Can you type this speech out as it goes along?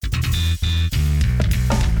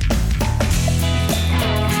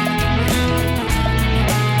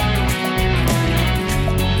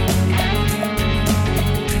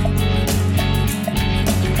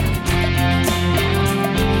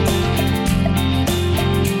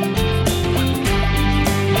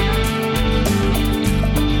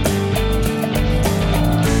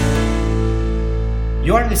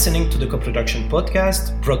listening to the Co-Production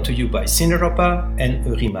Podcast brought to you by Cineuropa and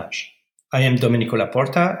Eurimage. I am Domenico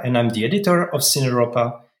Laporta and I'm the editor of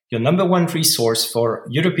Cineuropa, your number one resource for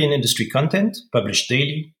European industry content published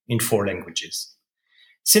daily in 4 languages.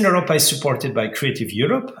 Cineuropa is supported by Creative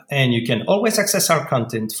Europe and you can always access our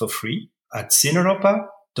content for free at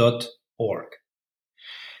cineuropa.org.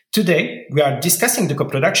 Today, we are discussing the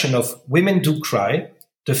co-production of Women Do Cry.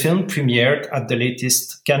 The film premiered at the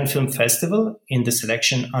latest Cannes Film Festival in the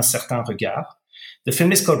selection Un Certain Regard. The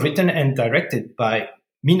film is co-written and directed by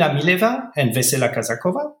Mina Mileva and Vesela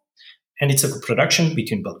Kazakova, and it's a co-production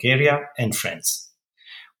between Bulgaria and France.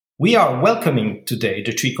 We are welcoming today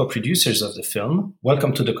the 3 co-producers of the film.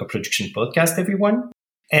 Welcome to the Co-Production Podcast, everyone.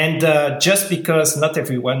 And just because not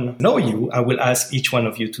everyone know you, I will ask each one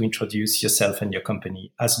of you to introduce yourself and your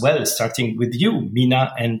company as well, starting with you,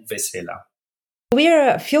 Mina and Vesela. We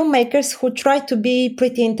are filmmakers who try to be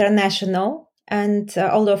pretty international, and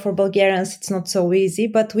although for Bulgarians it's not so easy,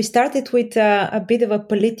 but we started with a bit of a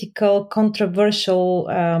political, controversial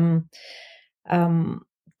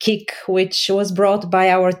kick, which was brought by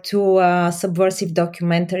our 2 subversive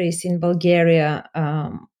documentaries in Bulgaria,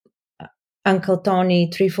 Uncle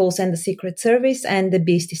Tony, 3 Fools and the Secret Service, and The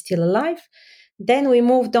Beast is Still Alive. Then we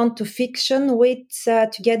moved on to fiction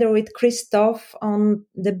together with Christophe on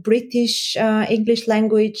the British English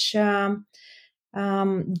language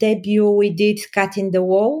debut. We did Cat in the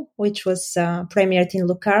Wall, which was premiered in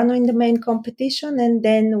Locarno in the main competition. And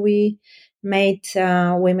then we made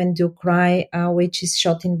Women Do Cry, which is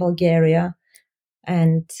shot in Bulgaria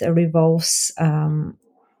and revolves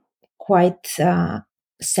quite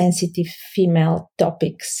sensitive female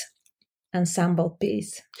topics. Ensemble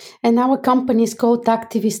piece. And our company is called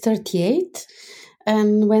Activist 38.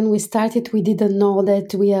 And when we started, we didn't know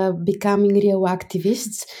that we are becoming real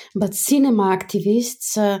activists, but cinema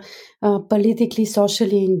activists, politically,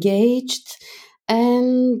 socially engaged.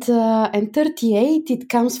 And 38, it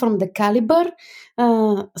comes from the caliber,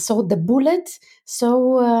 so the bullet.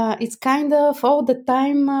 So it's kind of all the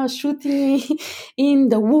time shooting in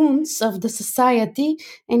the wounds of the society.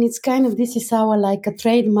 And it's kind of, this is our like a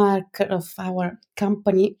trademark of our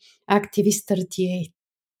company, Activist 38.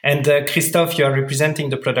 And Christophe, you are representing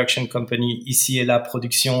the production company Ici et Là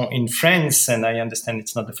Production in France. And I understand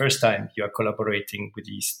it's not the first time you are collaborating with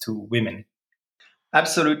these 2 women.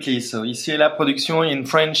 Absolutely. So Ici et Là Production in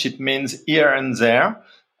French, it means here and there.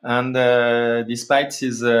 And despite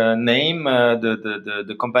his name,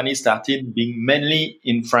 the company started being mainly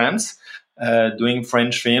in France, doing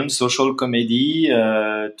French films, social comedy,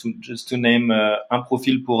 to name Un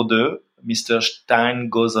Profil pour Deux, Mr. Stein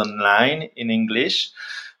Goes Online in English,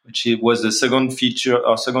 which was the second feature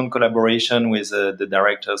or second collaboration with the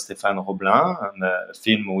director Stéphane Roblin, and a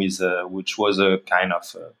film which was a kind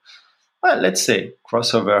of let's say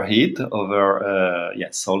crossover hit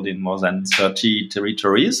sold in more than 30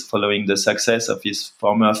 territories following the success of his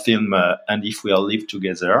former film And If We All Live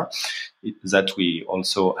Together, that we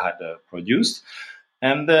also had produced.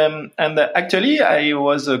 And actually I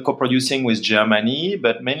was co-producing with Germany,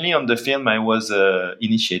 but mainly on the film I was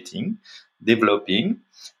initiating, developing.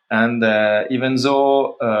 And even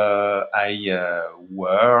though I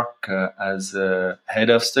work as a head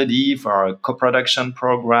of study for a co-production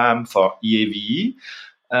program for EAVE,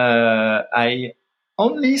 I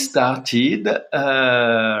only started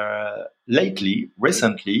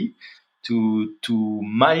recently, to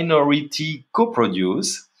minority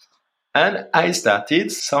co-produce. And I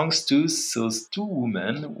started thanks to those 2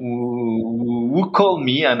 women who called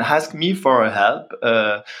me and asked me for help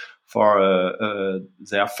for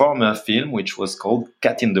their former film, which was called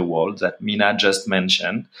Cat in the Wall, that Mina just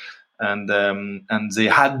mentioned. And they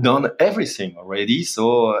had done everything already,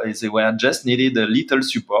 so they were just needed a little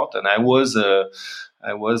support. And I was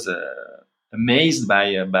amazed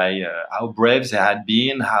by how brave they had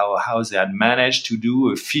been, how they had managed to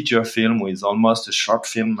do a feature film with almost a short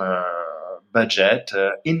film budget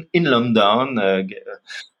in London.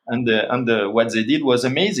 And what they did was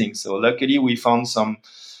amazing. So luckily we found some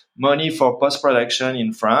money for post-production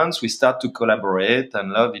in France. We start to collaborate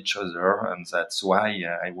and love each other. And that's why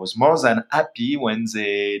I was more than happy when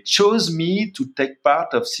they chose me to take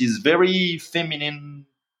part of this very feminine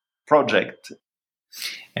project.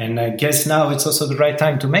 And I guess now it's also the right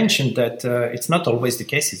time to mention that it's not always the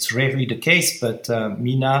case. It's rarely the case, but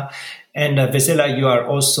Mina and Vesela, you are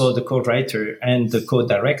also the co-writer and the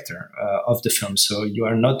co-director of the film. So you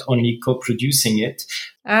are not only co-producing it.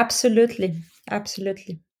 Absolutely.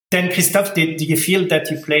 Then, Christophe, did you feel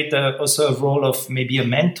that you played also a role of maybe a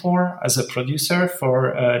mentor as a producer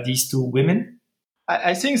for these 2 women?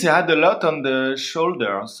 I think they had a lot on the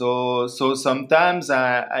shoulder. So sometimes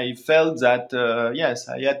I felt that, yes,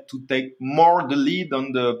 I had to take more the lead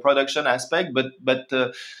on the production aspect, but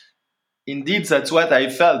indeed, that's what I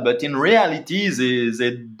felt. But in reality,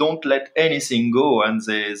 they don't let anything go, and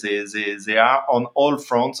they are on all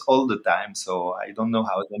fronts all the time. So I don't know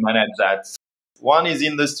how they manage that. One is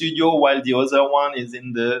in the studio while the other one is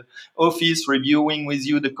in the office reviewing with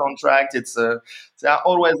you the contract. They are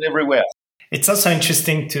always everywhere. It's also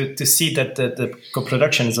interesting to see that the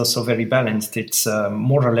co-production is also very balanced. It's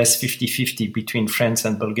more or less 50-50 between France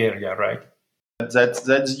and Bulgaria, right?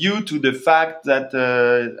 That's due to the fact that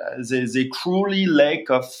they cruelly lack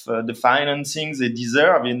of the financing they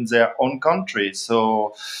deserve in their own country.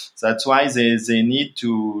 So that's why they need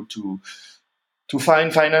to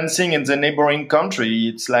find financing in the neighboring country.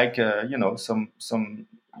 It's like some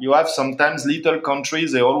you have sometimes little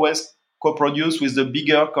countries, they always co-produce with the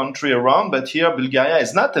bigger country around, but here Bulgaria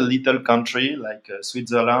is not a little country like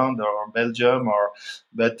Switzerland or Belgium,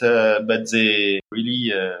 but they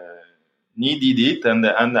really needed it, and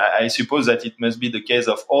I suppose that it must be the case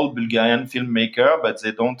of all Bulgarian filmmakers, but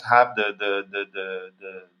they don't have the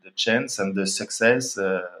chance and the success.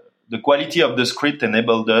 The quality of the script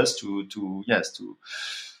enabled us to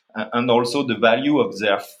and also the value of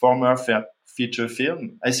their former feature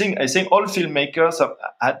film. I think all filmmakers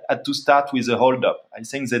had to start with a hold up. I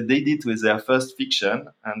think they did it with their first fiction,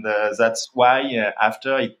 and that's why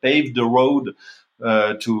after it paved the road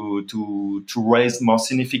to raise more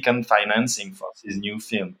significant financing for this new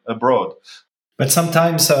film abroad. But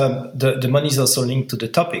sometimes the money is also linked to the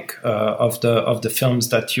topic of the films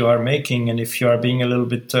that you are making, and if you are being a little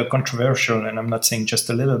bit controversial, and I'm not saying just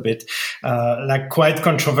a little bit, like quite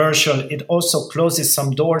controversial, it also closes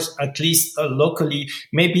some doors, at least locally.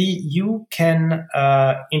 Maybe you can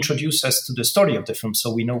introduce us to the story of the film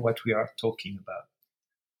so we know what we are talking about.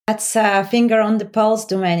 That's a finger on the pulse,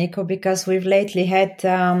 Domenico, because we've lately had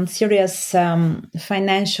serious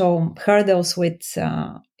financial hurdles with,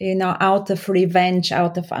 out of revenge,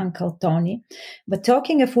 out of Uncle Tony. But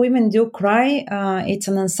talking of Women Do Cry, it's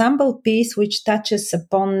an ensemble piece which touches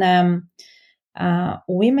upon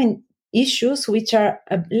women issues which are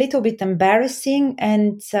a little bit embarrassing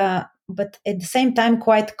and but at the same time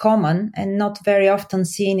quite common and not very often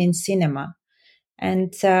seen in cinema.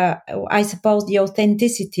 And I suppose the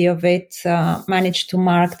authenticity of it managed to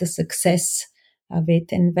mark the success of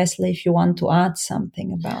it. And Wesley, if you want to add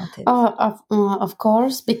something about it. Of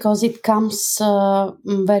course, because it comes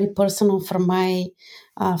very personal from my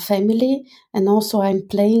family. And also I'm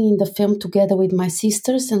playing in the film together with my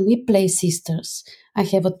sisters, and we play sisters. I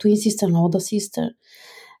have a twin sister and older sister.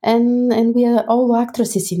 And we are all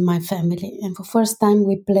actresses in my family. And for the first time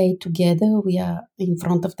we play together. We are in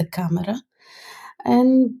front of the camera.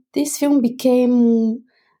 And this film became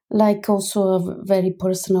like also a very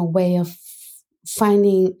personal way of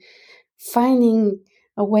finding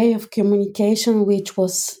a way of communication which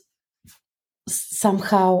was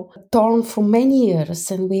somehow torn for many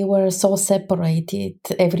years, and we were so separated,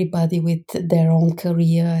 everybody with their own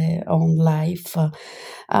career, own life.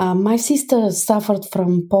 My sister suffered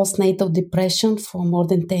from postnatal depression for more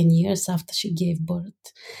than 10 years after she gave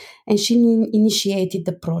birth, and she initiated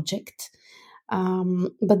the project.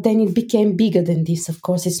 But then it became bigger than this. Of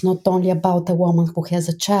course, it's not only about a woman who has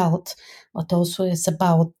a child, but also it's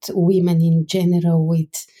about women in general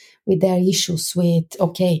with their issues with,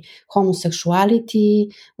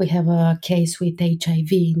 homosexuality. We have a case with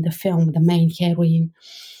HIV in the film. The main heroine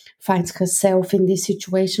finds herself in this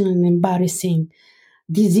situation, an embarrassing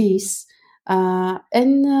disease.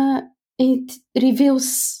 And it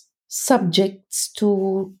reveals subjects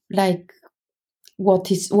to like,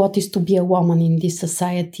 what is to be a woman in this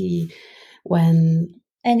society and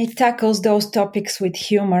it tackles those topics with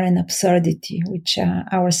humor and absurdity, which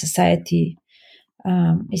our society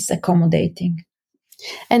is accommodating.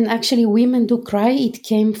 And actually, Women Do Cry,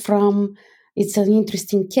 it's an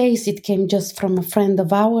interesting case. It came just from a friend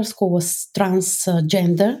of ours who was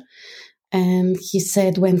transgender. And he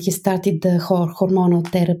said when he started the hormonal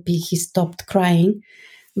therapy, he stopped crying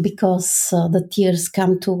because the tears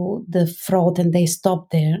come to the throat and they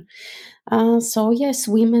stop there. So yes,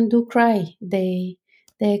 women do cry.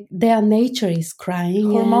 Their nature is crying.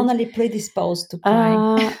 Hormonally predisposed to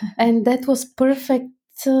cry. And that was perfect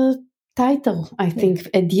title, I think.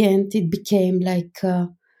 At the end, it became like,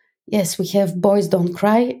 yes, we have Boys Don't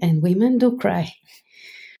Cry and Women Do Cry.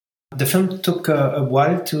 The film took a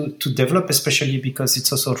while to develop, especially because it's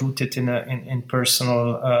also rooted in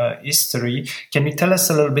personal history. Can you tell us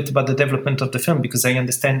a little bit about the development of the film? Because I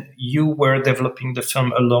understand you were developing the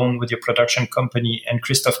film alone with your production company, and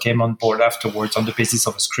Christophe came on board afterwards on the basis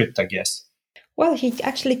of a script, I guess. Well, he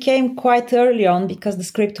actually came quite early on because the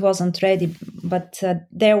script wasn't ready, but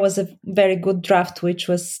there was a very good draft which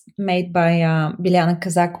was made by Biljana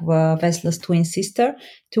Kazakova, Vesla's twin sister,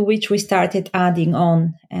 to which we started adding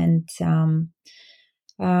on, and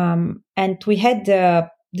we had the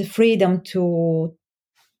freedom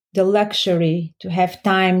the luxury to have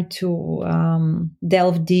time to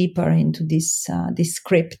delve deeper into this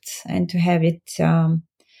script and to have it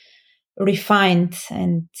refined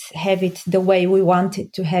and have it the way we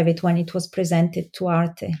wanted to have it when it was presented to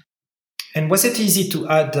Arte. And was it easy to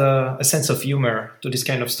add a sense of humor to this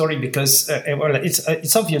kind of story? Because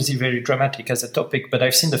it's obviously very dramatic as a topic, but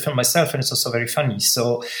I've seen the film myself, and it's also very funny.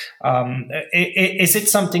 So, is it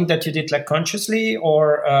something that you did like consciously,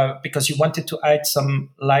 or because you wanted to add some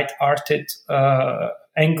light-hearted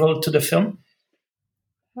angle to the film?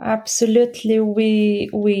 Absolutely,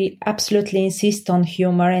 we absolutely insist on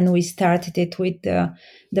humor, and we started it with the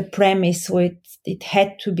premise with it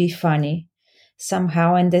had to be funny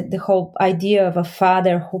somehow, and the whole idea of a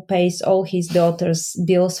father who pays all his daughters'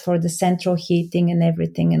 bills for the central heating and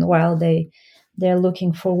everything, and while they're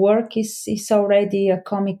looking for work is already a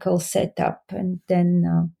comical setup, and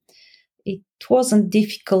then it wasn't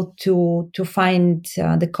difficult to find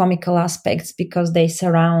the comical aspects because they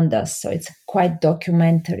surround us. So it's a quite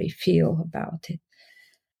documentary feel about it.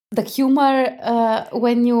 The humor,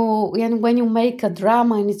 when you make a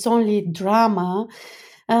drama and it's only drama,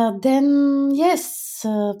 then yes,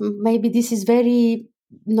 maybe this is very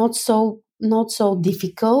not so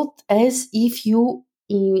difficult as if you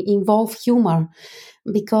involve humor.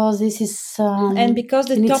 Because this is and because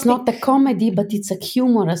it's not a comedy, but it's a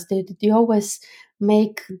humorous. They always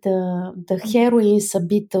make the heroines a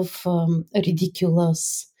bit of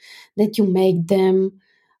ridiculous. That you make them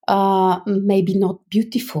maybe not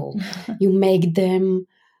beautiful. You make them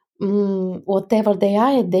whatever they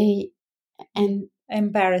are.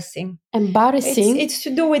 Embarrassing. It's to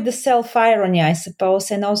do with the self-irony, I suppose,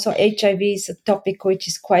 and also HIV is a topic which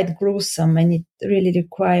is quite gruesome, and it really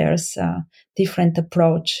requires a different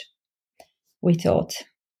approach, we thought.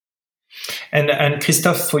 And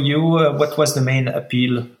Christophe, for you, what was the main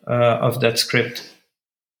appeal of that script?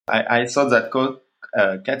 I thought that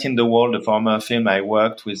Cat in the Wall, the former film I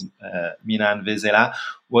worked with Mina and Vesela,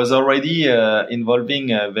 was already involving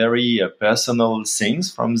very personal things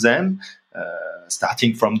from them.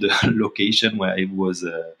 Starting from the location where it was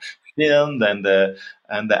filmed, and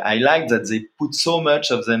I like that they put so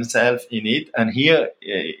much of themselves in it. And here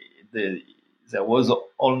there was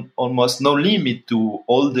almost no limit to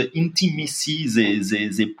all the intimacy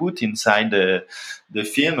they put inside the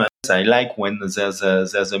film. I like when there's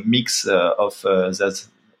a mix of there's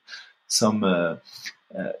some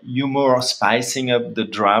humor spicing up the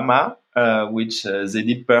drama, which they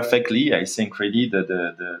did perfectly. I think really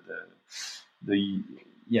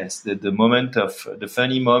the moment of the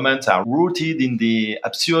funny moments are rooted in the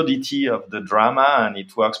absurdity of the drama, and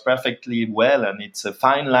it works perfectly well. And it's a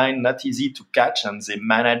fine line, not easy to catch, and they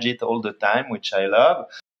manage it all the time, which I love.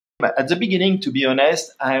 At the beginning, to be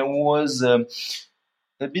honest, I was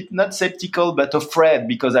a bit not skeptical, but afraid,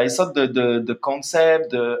 because I thought the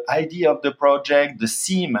concept, the idea of the project, the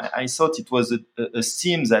theme, I thought it was a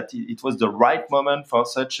theme that it was the right moment for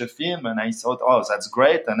such a film. And I thought, oh, that's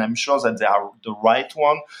great. And I'm sure that they are the right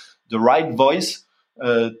one, the right voice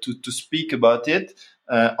to speak about it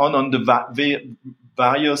on the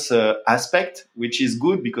various aspects, which is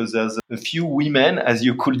good because there's a few women, as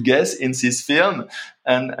you could guess, in this film,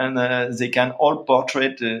 and they can all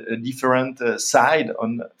portray a different side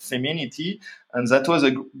on femininity, and that was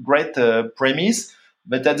a great premise.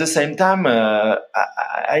 But at the same time,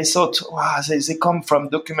 I thought, wow, they come from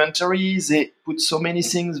documentaries, they put so many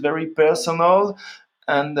things very personal,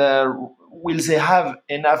 and will they have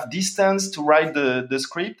enough distance to write the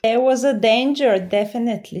script? There was a danger,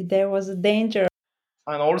 definitely. There was a danger.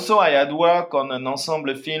 And also, I had worked on an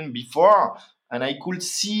ensemble film before, and I could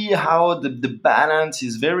see how the balance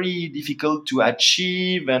is very difficult to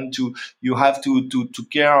achieve, and you have to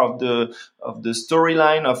care of the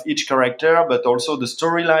storyline of each character, but also the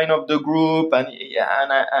storyline of the group,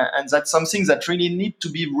 and that's something that really need to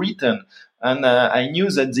be written. And I knew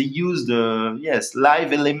that they use the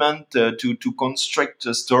live element to construct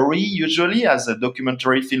a story, usually as a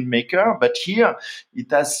documentary filmmaker. But here, it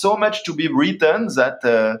has so much to be written that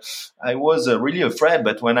I was really afraid.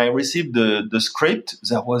 But when I received the script,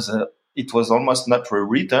 there was it was almost not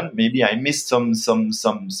rewritten. Maybe I missed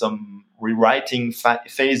some rewriting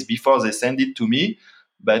phase before they sent it to me.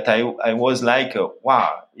 But I was like,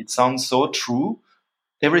 wow, it sounds so true.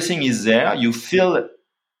 Everything is there. You feel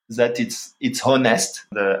that it's honest.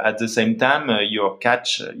 At the same time, you're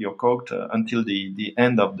caught until the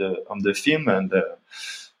end of the film,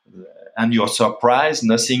 and you're surprised.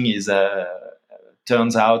 Nothing is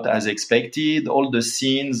turns out as expected. All the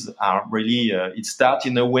scenes are really it starts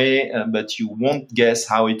in a way, but you won't guess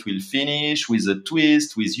how it will finish, with a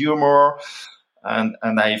twist, with humor, and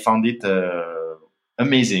I found it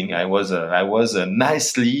amazing. I was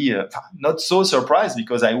nicely not so surprised,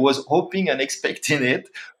 because I was hoping and expecting it,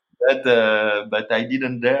 but I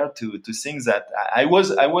didn't dare to think that I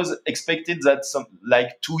was expected that some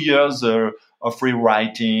like 2 years of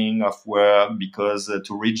rewriting of work, because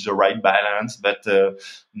to reach the right balance. But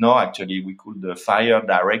no, actually we could fire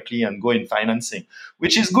directly and go in financing,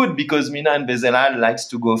 which is good, because Mina and Bezelal likes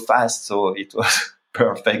to go fast, so it was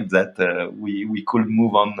perfect that we could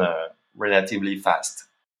move on relatively fast.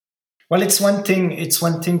 Well, it's one thing. It's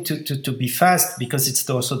one thing to be fast, because it's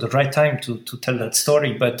also the right time to tell that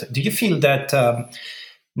story. But do you feel that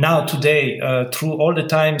now today, through all the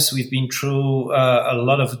times we've been through, a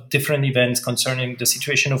lot of different events concerning the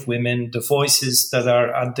situation of women, the voices that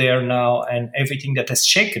are out there now, and everything that has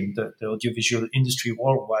shaken the audiovisual industry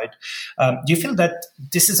worldwide, do you feel that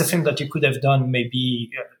this is a film that you could have done maybe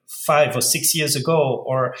 5 or 6 years ago,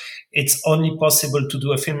 or it's only possible to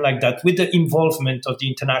do a film like that with the involvement of the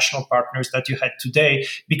international partners that you had today,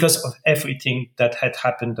 because of everything that had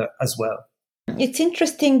happened as well? It's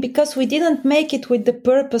interesting, because we didn't make it with the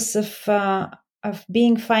purpose of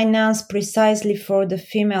being financed precisely for the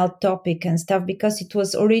female topic and stuff, because it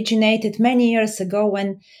was originated many years ago,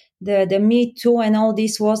 when the Me Too and all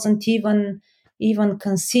this wasn't even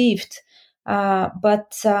conceived.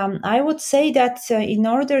 But I would say that in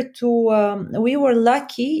order to, we were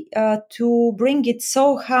lucky to bring it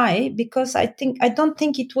so high, because I don't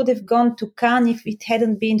think it would have gone to Cannes if it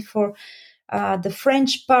hadn't been for the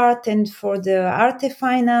French part and for the Arte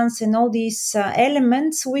Finance and all these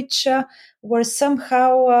elements, which were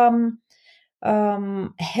somehow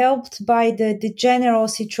helped by the general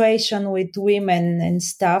situation with women and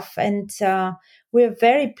stuff. And we're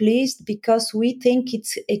very pleased, because we think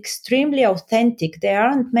it's extremely authentic. There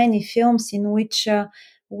aren't many films in which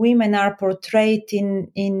women are portrayed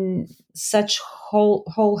in such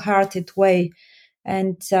wholehearted way.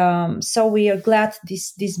 And so we are glad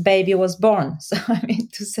this baby was born. So I mean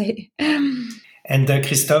to say. And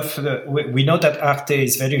Christophe, we know that Arte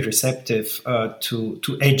is very receptive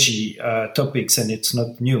to edgy topics, and it's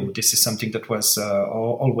not new. This is something that was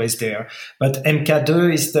always there. But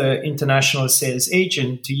MK2 is the international sales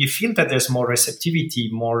agent. Do you feel that there's more receptivity,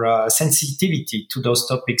 more sensitivity to those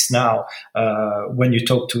topics now when you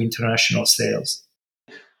talk to international sales?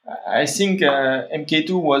 I think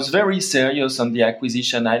MK2 was very serious on the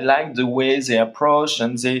acquisition. I like the way they approach,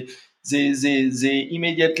 and they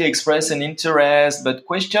immediately express an interest, but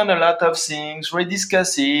question a lot of things,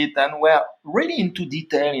 rediscuss it, and were really into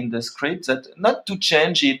detail in the script, that not to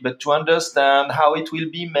change it, but to understand how it will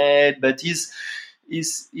be made. But is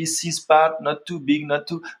his part not too big, not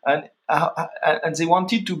too, and they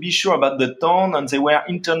wanted to be sure about the tone, and they were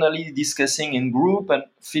internally discussing in group and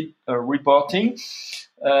reporting.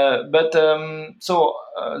 But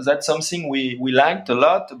that's something we liked a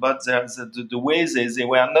lot. But the way they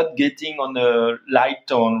were not getting on a light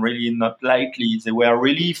tone, really not lightly. They were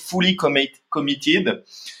really fully committed.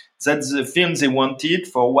 That's the film they wanted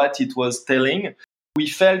for what it was telling. We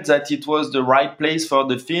felt that it was the right place for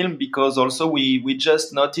the film, because also we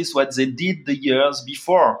just noticed what they did the years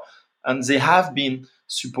before, and they have been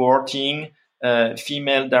supporting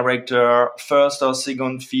female director, first or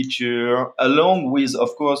second feature, along with,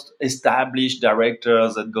 of course, established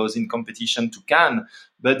directors that goes in competition to Cannes.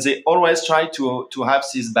 But they always try to have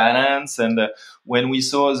this balance. And when we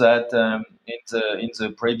saw that in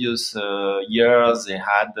the previous years, they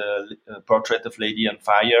had a Portrait of Lady on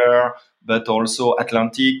Fire, but also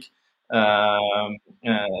Atlantic,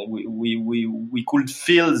 we could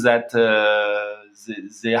feel that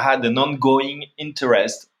they had an ongoing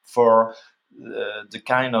interest for the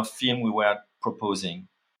kind of film we were proposing.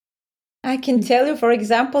 I can tell you, for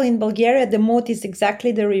example, in Bulgaria, the mood is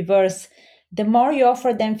exactly the reverse. The more you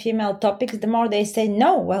offer them female topics, the more they say,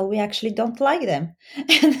 no, well, we actually don't like them.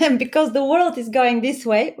 And then because the world is going this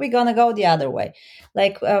way, we're going to go the other way.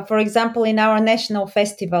 Like, for example, in our national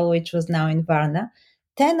festival, which was now in Varna,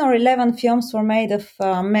 10 or 11 films were made of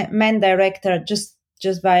men director just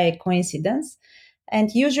by coincidence.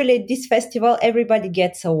 And usually at this festival, everybody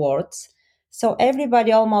gets awards. So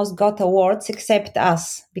everybody almost got awards except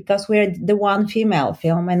us, because we're the one female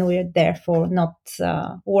film and we're therefore not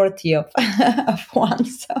worthy of, of one.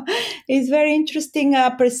 So it's very interesting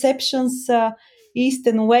perceptions, East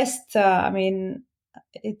and West.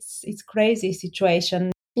 It's crazy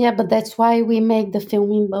situation. Yeah, but that's why we make the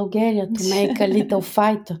film in Bulgaria, to make a little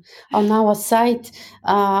fight on our side.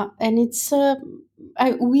 And it's...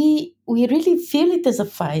 we really feel it as a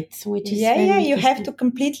fight, which is you have to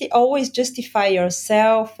completely always justify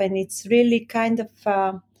yourself, and it's really kind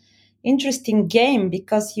of interesting game,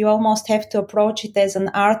 because you almost have to approach it as an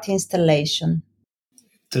art installation.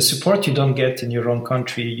 The support you don't get in your own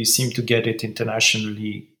country, you seem to get it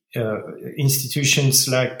internationally. Institutions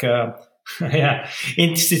like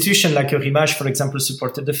institution like Eurimage, for example,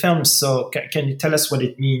 supported the film. So can you tell us what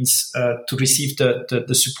it means to receive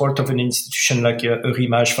the support of an institution like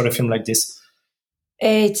Eurimage for a film like this?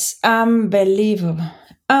 It's unbelievable.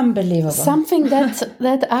 Something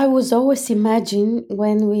that I was always imagine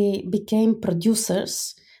when we became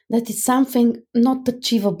producers, that is something not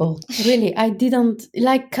achievable. Really, I didn't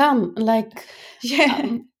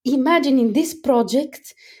imagine in this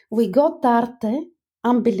project, we got Arte,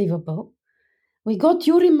 unbelievable. We got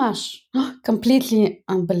Eurimage, completely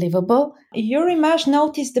unbelievable. Eurimage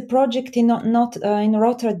noticed the project in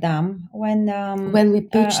Rotterdam when we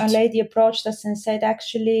pitched. A lady approached us and said,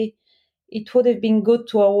 actually, it would have been good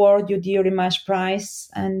to award you the Eurimage prize,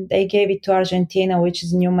 and they gave it to Argentina, which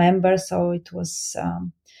is a new member, so it was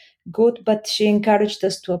good. But she encouraged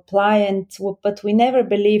us to apply, but we never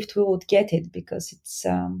believed we would get it, because it's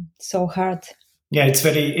so hard. Yeah, it's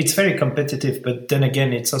very competitive, but then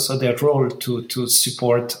again, it's also their role to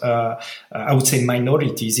support, I would say,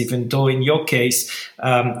 minorities, even though in your case,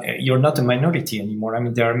 you're not a minority anymore. I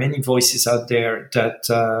mean, there are many voices out there that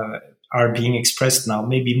are being expressed now,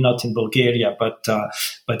 maybe not in Bulgaria, but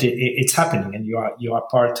it's happening, and you are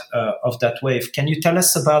part of that wave. Can you tell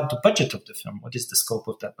us about the budget of the film? What is the scope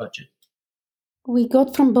of that budget? We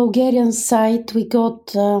got from Bulgarian side,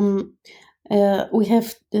 we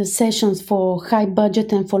have sessions for high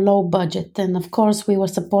budget and for low budget. And of course, we were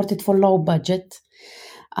supported for low budget.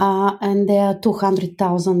 And they are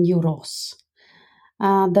 200,000 euros.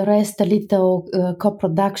 The rest, a little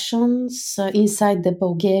co-productions inside the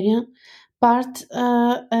Bulgarian part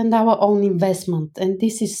and our own investment. And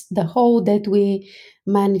this is the whole that we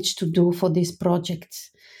managed to do for this project.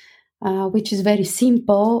 Which is very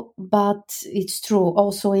simple, but it's true.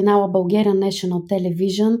 Also, in our Bulgarian national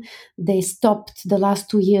television, they stopped the last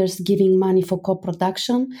 2 years giving money for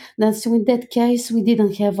co-production. So in that case, we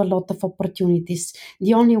didn't have a lot of opportunities.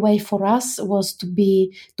 The only way for us was to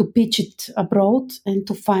pitch it abroad and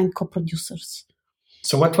to find co-producers.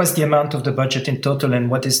 So what was the amount of the budget in total, and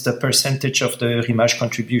what is the percentage of the Eurimage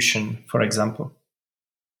contribution, for example?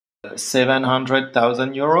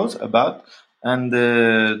 700,000 euros, about. And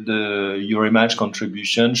the Eurimage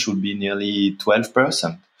contribution should be nearly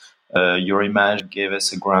 12%. Eurimage gave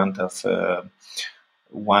us a grant of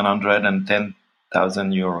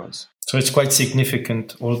 110,000 euros. So it's quite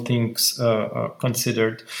significant, all things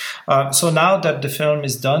considered. So now that the film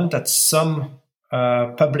is done, that some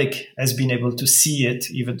public has been able to see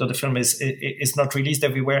it, even though the film is not released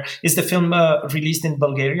everywhere. Is the film released in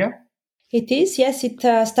Bulgaria? It is, yes. It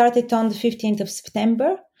started on the 15th of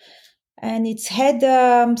September. And it's had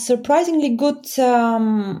surprisingly good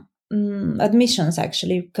admissions,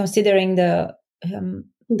 actually, considering the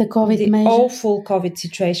awful COVID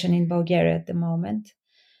situation in Bulgaria at the moment.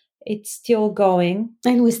 It's still going.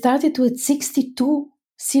 And we started with 62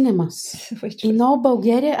 cinemas in all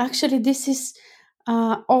Bulgaria. Actually, this is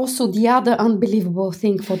also the other unbelievable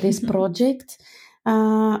thing for this project.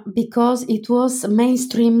 Because it was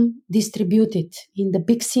mainstream distributed in the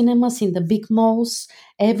big cinemas, in the big malls,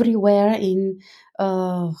 everywhere in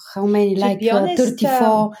how many, like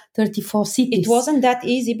 34 cities. It wasn't that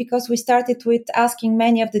easy, because we started with asking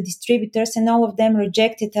many of the distributors, and all of them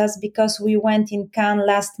rejected us because we went in Cannes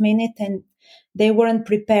last minute and they weren't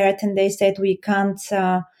prepared, and they said we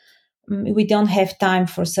don't have time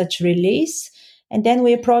for such release. And then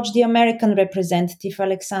we approached the American representative,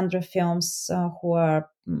 Alexandra Films, who are...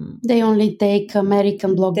 They only take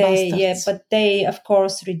American blockbusters. But they, of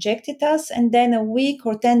course, rejected us. And then a week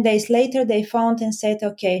or 10 days later, they found and said,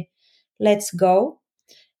 okay, let's go.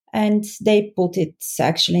 And they put it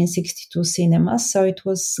actually in 62 cinemas. So it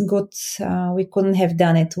was good. We couldn't have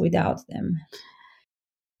done it without them.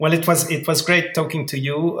 Well, it was great talking to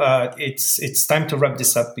you. It's time to wrap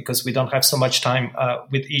this up, because we don't have so much time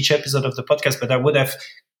with each episode of the podcast. But I would have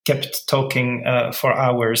kept talking for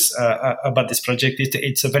hours about this project.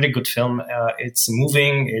 It's a very good film. It's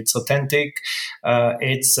moving. It's authentic.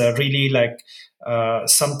 It's really like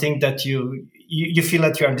something that you feel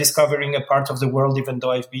that you are discovering a part of the world, even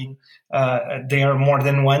though I've been there more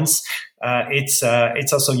than once. It's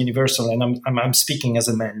also universal, and I'm speaking as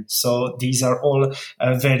a man. So these are all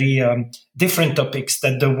very different topics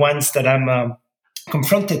than the ones that I'm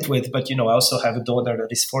confronted with. But I also have a daughter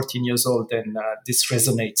that is 14 years old, and this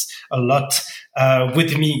resonates a lot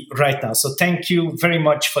with me right now. So thank you very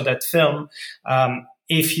much for that film.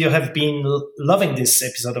 If you have been loving this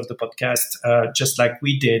episode of the podcast, just like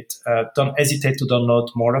we did, don't hesitate to download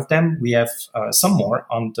more of them. We have some more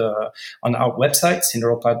on our website,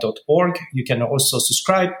 cineropa.org. You can also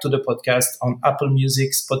subscribe to the podcast on Apple Music,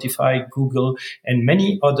 Spotify, Google, and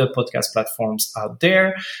many other podcast platforms out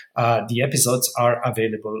there. The episodes are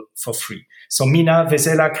available for free. So Mina,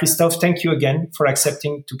 Vezela, Christophe, thank you again for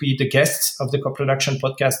accepting to be the guests of the Co-Production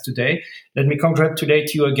Podcast today. Let me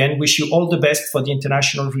congratulate you again. Wish you all the best for the international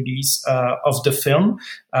release of the film.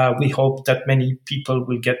 We hope that many people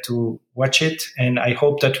will get to watch it, and I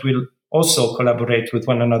hope that we'll also collaborate with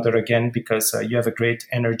one another again, because you have a great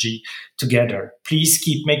energy together. Please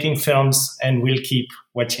keep making films, and we'll keep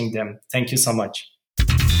watching them. Thank you so much.